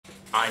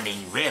I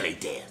mean, really,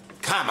 dear.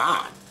 Come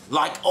on.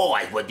 Like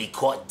I would be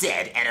caught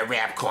dead at a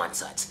rap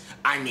concert.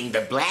 I mean,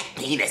 the black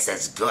penis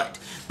is good,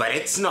 but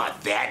it's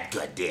not that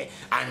good, dear.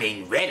 I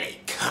mean, really,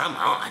 come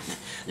on.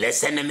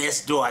 Listen to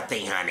Miss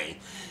Dorothy, honey.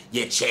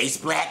 You chase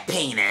black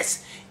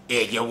penis,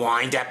 you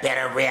wind up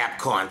at a rap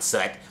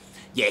concert,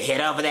 you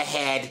hit over the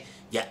head,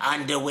 your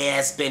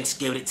underwear's been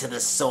scooted to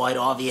the side.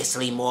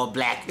 Obviously, more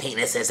black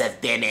penises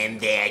have been in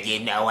there. You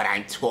know what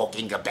I'm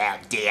talking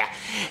about, dear.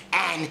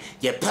 And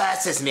your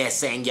purse is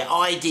missing, your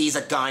IDs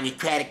are gone, your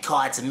credit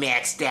cards are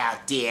maxed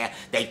out, dear.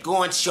 They've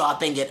gone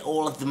shopping at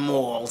all of the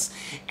malls,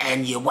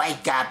 and you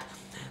wake up,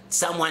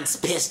 someone's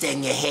pissed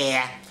in your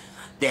hair,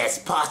 there's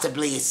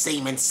possibly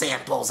semen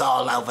samples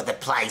all over the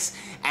place,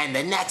 and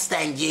the next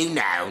thing you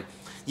know,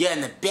 you're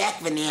in the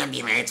back of an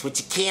ambulance, which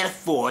you can't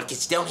afford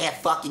because you don't have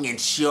fucking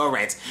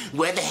insurance.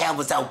 Where the hell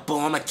was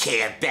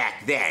Obamacare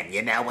back then?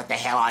 You know what the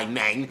hell I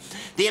mean?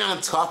 Then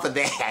on top of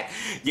that,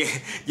 you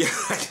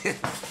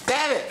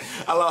damn it!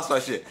 I lost my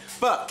shit.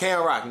 Fuck,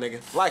 Khem Rock,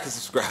 nigga. Like and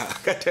subscribe.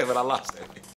 God damn it, I lost it.